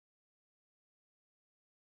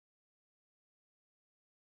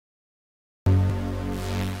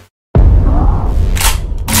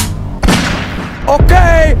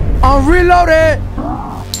Okay, I'm reloaded.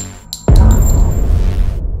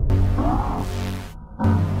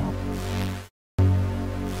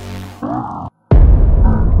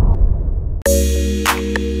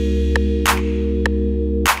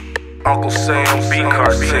 Uncle Sam, B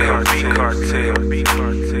Cartel, B Cartel, B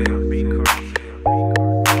Cartel, B Cartel.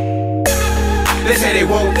 They say they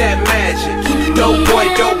want that magic. Dope boy,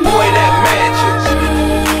 that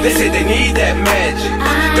magic. They say they need that magic.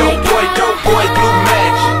 Dope boy, blue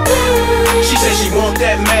magic. She said she want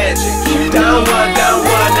that magic. Down one,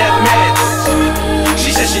 that magic.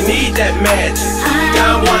 She said she need that magic.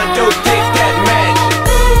 Down one, dope dick, that magic.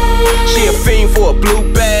 She a fiend for a blue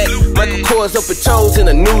bag. Michael Kors up her toes in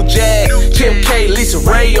a new Jag. Kim K, Lisa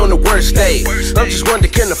Ray on the worst day. I'm just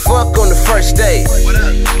wondering, can the fuck on the first day?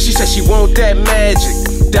 She said she want that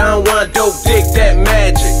magic. Down one, dope dick, that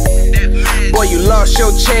magic. Boy, you lost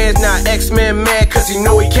your chance, now X-Men mad cause he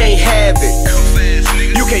know he can't have it.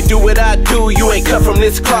 You can't do what I do, you ain't cut from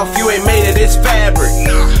this cloth, you ain't made of this fabric.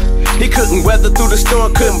 He couldn't weather through the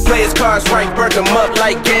storm, couldn't play his cards right, burnt him up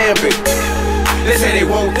like Gambit. They say they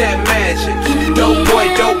want that magic. Dope boy,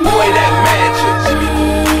 that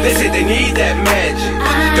magic. They say they need that magic.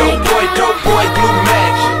 Dope boy, blue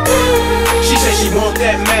magic. She said she want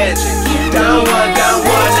that magic. Down one,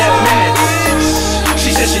 that magic. She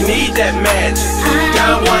said she need that magic.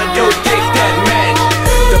 Down one, dope dick, that magic.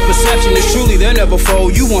 The perception is truly they'll never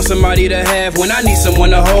fold. You want somebody to have when I need someone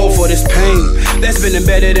to hold for this pain that's been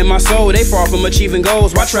embedded in my soul. They far from achieving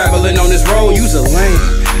goals while traveling on this road. You's a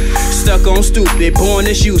lame. Stuck on stupid, born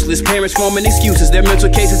as useless. Parents forming excuses, their mental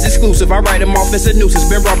cases exclusive. I write them off as a nuisance.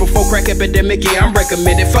 Been brought before crack epidemic, yeah, I'm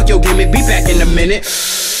recommended. Fuck your gimmick, be back in a minute.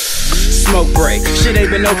 Smoke break, shit ain't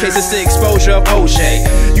been okay since the exposure of OJ.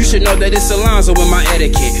 You should know that it's Alonzo in my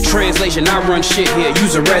etiquette. Translation, I run shit here,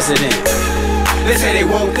 you's a resident. They say they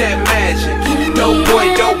want that magic. Dope boy,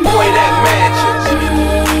 that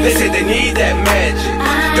magic. They say they need that magic.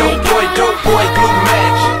 Dope boy, blue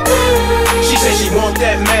magic. She said she want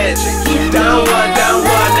that magic. Down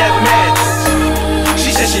one, that magic.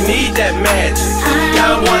 She said she need that magic.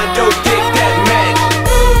 Down one, dope dick, that magic.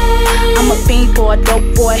 I'm a fiend for a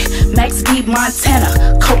dope boy. Max B,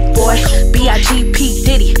 Montana, Coke boy. B.I.G.P.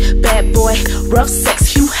 Diddy, bad boy. Rough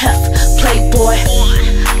sex, Hugh Hef, playboy.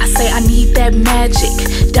 I say I need that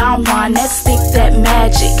magic. Down one, that stick, that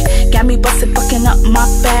magic. Got me bustin', fucking up my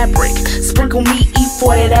fabric. Sprinkle me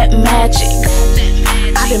E40, that magic.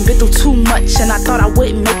 I done been through too much and I thought I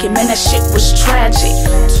wouldn't make it, man, that shit was tragic.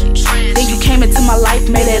 Then you came into my life,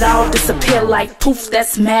 made it all disappear like poof,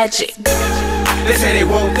 that's magic. They say they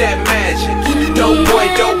want that magic. Dope boy,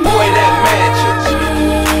 that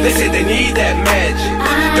magic. They say they need that magic.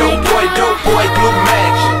 Dope boy, blue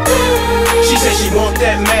magic. She said she want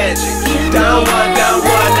that magic. Down one,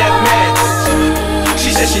 that magic.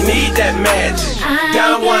 She said she need that magic.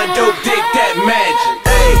 Down one, dope dick, that magic.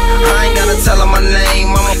 I ain't gotta tell her my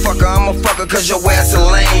name. I'm a fucker cause your ass a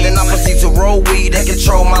lame. Then I proceed to roll weed and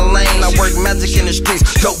control my lane. I work magic in the streets,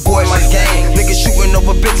 dope boy my game. Niggas shooting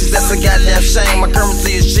over bitches, that's a goddamn shame. My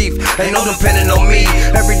currency is cheap, ain't no depending on me.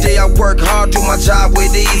 Every day I work hard, do my job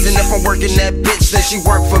with ease. And if I'm working that bitch, then she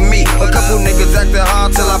work for me. A couple niggas acting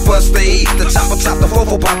hard till I bust the heat. The chopper chop, the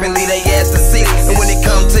fofo pop and leave they ass to see. And when it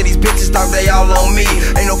comes to these bitches, dog, they all on me.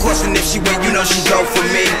 Ain't no question if she win, you know she go for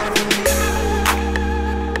me.